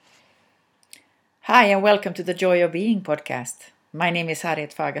Hi, and welcome to the Joy of Being podcast. My name is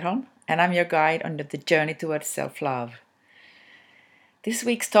Harriet Fagerholm, and I'm your guide on the journey towards self love. This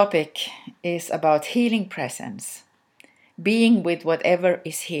week's topic is about healing presence, being with whatever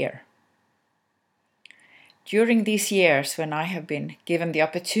is here. During these years, when I have been given the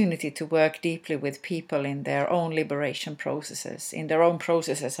opportunity to work deeply with people in their own liberation processes, in their own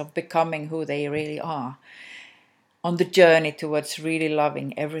processes of becoming who they really are, on the journey towards really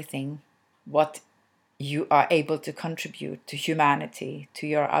loving everything, what you are able to contribute to humanity, to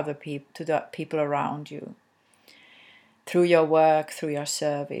your other people, to the people around you, through your work, through your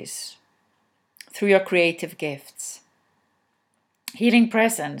service, through your creative gifts. Healing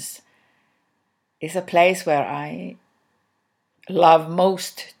Presence is a place where I love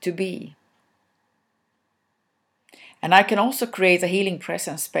most to be. And I can also create a healing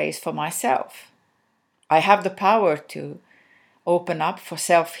presence space for myself. I have the power to open up for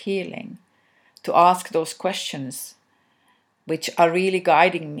self-healing, to ask those questions which are really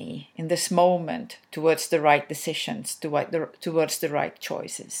guiding me in this moment towards the right decisions, towards the right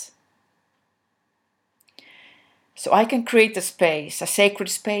choices. So I can create a space, a sacred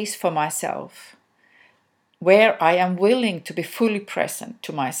space for myself, where I am willing to be fully present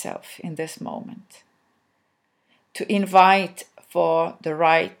to myself in this moment, to invite for the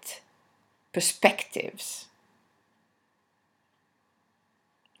right perspectives.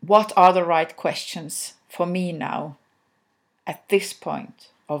 What are the right questions for me now at this point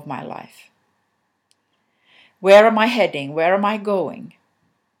of my life? Where am I heading? Where am I going?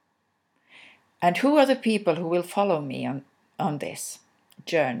 And who are the people who will follow me on this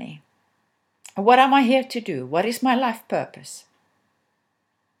journey? What am I here to do? What is my life purpose?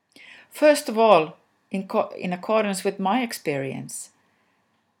 First of all, in accordance with my experience,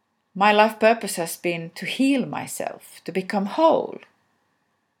 my life purpose has been to heal myself, to become whole,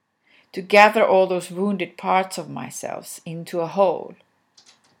 to gather all those wounded parts of myself into a whole.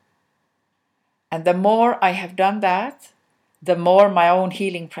 And the more I have done that, the more my own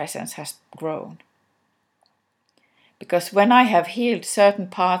healing presence has grown. Because when I have healed certain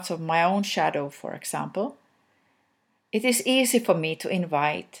parts of my own shadow, for example, it is easy for me to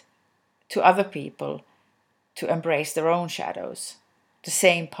invite to other people to embrace their own shadows, the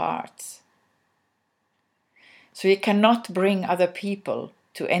same parts. So you cannot bring other people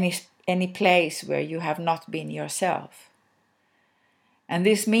to any place where you have not been yourself. And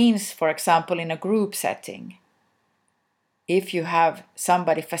this means, for example, in a group setting, if you have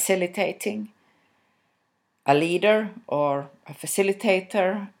somebody facilitating, a leader or a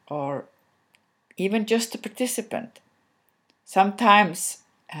facilitator or even just a participant, sometimes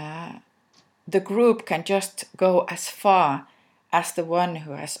the group can just go as far as the one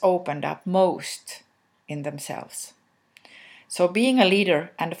who has opened up most in themselves. So being a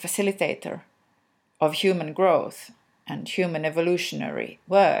leader and a facilitator of human growth and human evolutionary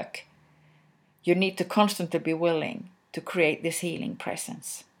work, you need to constantly be willing to create this healing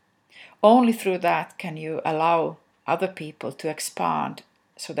presence. Only through that can you allow other people to expand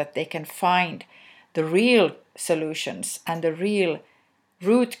so that they can find the real solutions and the real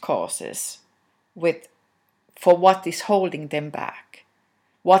root causes for what is holding them back,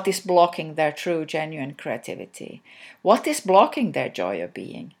 what is blocking their true, genuine creativity, what is blocking their joy of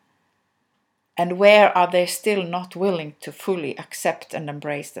being, and where are they still not willing to fully accept and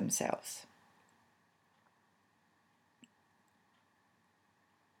embrace themselves.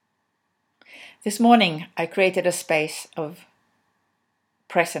 This morning, I created a space of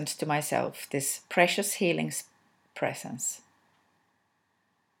presence to myself, this precious healing presence.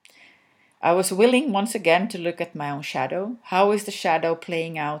 I was willing once again to look at my own shadow. How is the shadow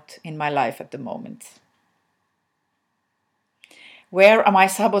playing out in my life at the moment? Where am I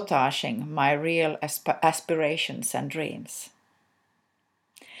sabotaging my real aspirations and dreams?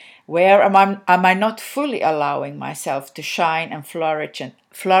 Where am I not fully allowing myself to shine and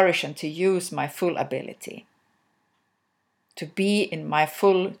flourish and to use my full ability? To be in my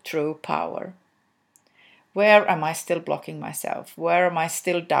full true power? Where am I still blocking myself? Where am I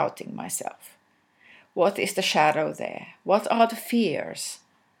still doubting myself? What is the shadow there? What are the fears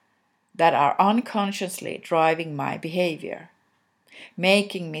that are unconsciously driving my behavior,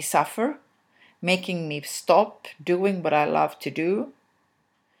 making me suffer, making me stop doing what I love to do,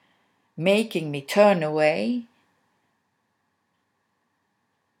 making me turn away?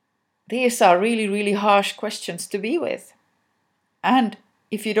 These are really, really harsh questions to be with. And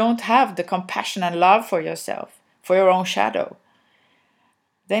if you don't have the compassion and love for yourself, for your own shadow,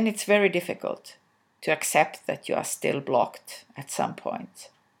 then it's very difficult to accept that you are still blocked at some point.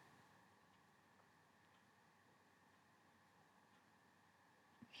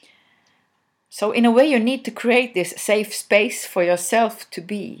 So in a way, you need to create this safe space for yourself to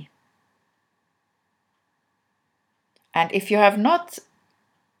be. And if you have not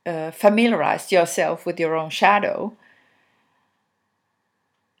familiarized yourself with your own shadow,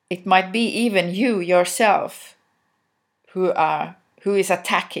 it might be even you yourself who is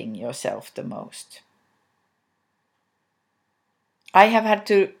attacking yourself the most. I have had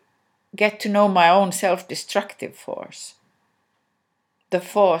to get to know my own self-destructive force. The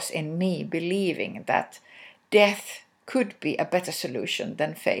force in me believing that death could be a better solution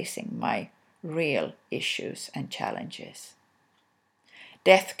than facing my real issues and challenges.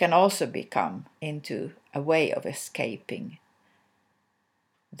 Death can also become into a way of escaping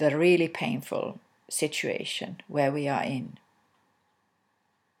the really painful situation where we are in.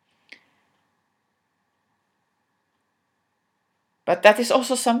 But that is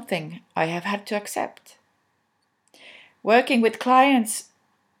also something I have had to accept. Working with clients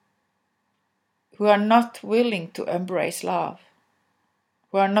who are not willing to embrace love,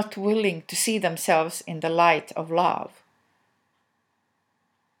 who are not willing to see themselves in the light of love,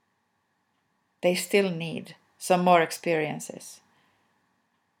 they still need some more experiences.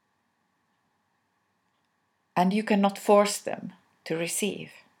 And you cannot force them to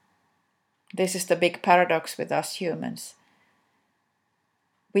receive. This is the big paradox with us humans.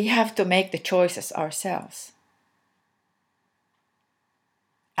 We have to make the choices ourselves.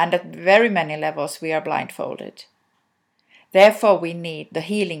 And at very many levels we are blindfolded. Therefore we need the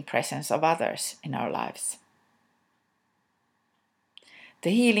healing presence of others in our lives. The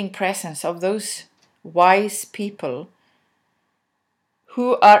healing presence of those wise people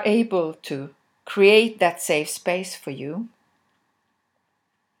who are able to create that safe space for you,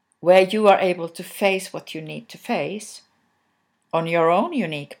 where you are able to face what you need to face on your own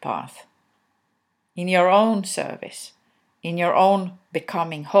unique path, in your own service, in your own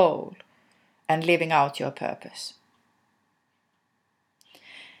becoming whole and living out your purpose.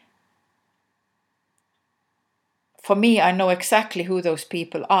 For me, I know exactly who those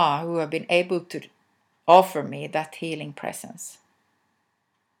people are who have been able to offer me that healing presence.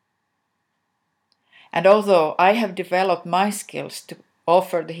 And although I have developed my skills to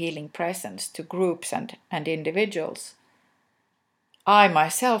offer the healing presence to groups and individuals, I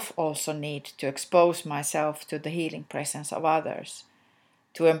myself also need to expose myself to the healing presence of others,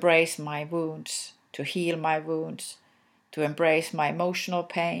 to embrace my wounds, to heal my wounds, to embrace my emotional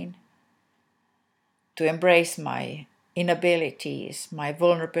pain, to embrace my inabilities, my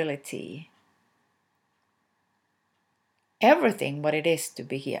vulnerability, everything what it is to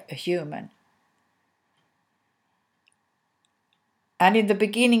be a human. And in the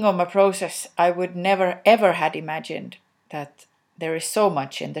beginning of my process, I would never ever had imagined that there is so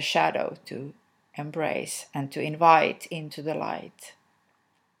much in the shadow to embrace and to invite into the light.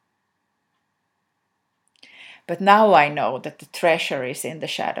 But now I know that the treasure is in the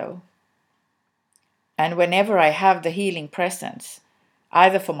shadow. And whenever I have the healing presence,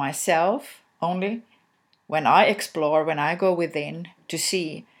 either for myself only, when I explore, when I go within to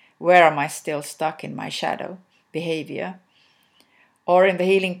see where am I still stuck in my shadow behavior, or in the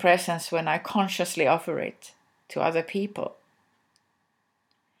healing presence when I consciously offer it to other people,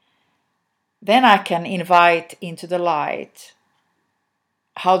 then I can invite into the light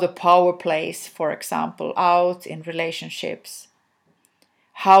how the power plays, for example, out in relationships,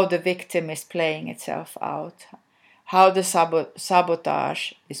 how the victim is playing itself out, how the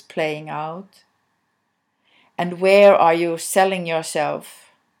sabotage is playing out, and where are you selling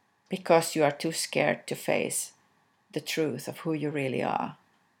yourself because you are too scared to face the truth of who you really are.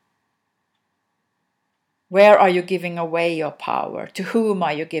 Where are you giving away your power? To whom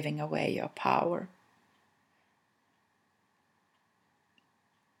are you giving away your power?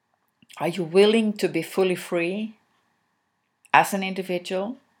 Are you willing to be fully free as an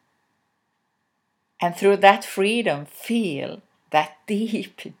individual? And through that freedom, feel that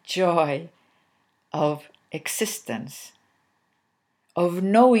deep joy of existence, of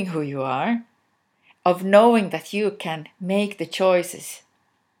knowing who you are, of knowing that you can make the choices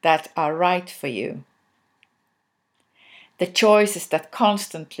that are right for you. The choices that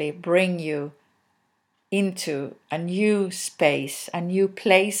constantly bring you into a new space, a new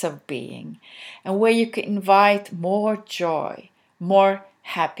place of being, and where you can invite more joy, more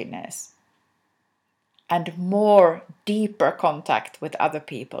happiness, and more deeper contact with other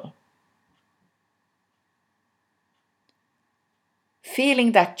people.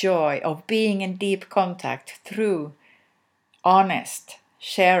 Feeling that joy of being in deep contact through honest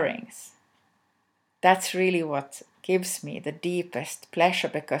sharings, that's really what gives me the deepest pleasure,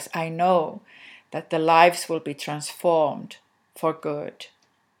 because I know that the lives will be transformed for good.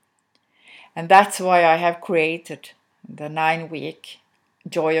 And that's why I have created the 9-week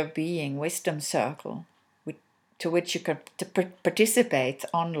Joy of Being Wisdom Circle, to which you can participate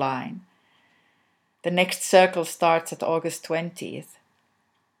online. The next circle starts at August 20th.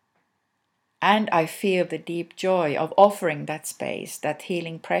 And I feel the deep joy of offering that space, that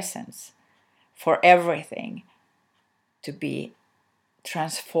healing presence, for everything to be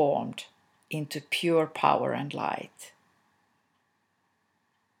transformed into pure power and light.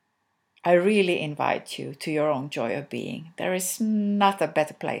 I really invite you to your own joy of being. There is not a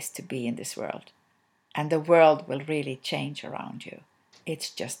better place to be in this world. And the world will really change around you. It's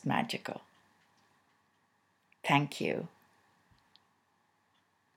just magical. Thank you.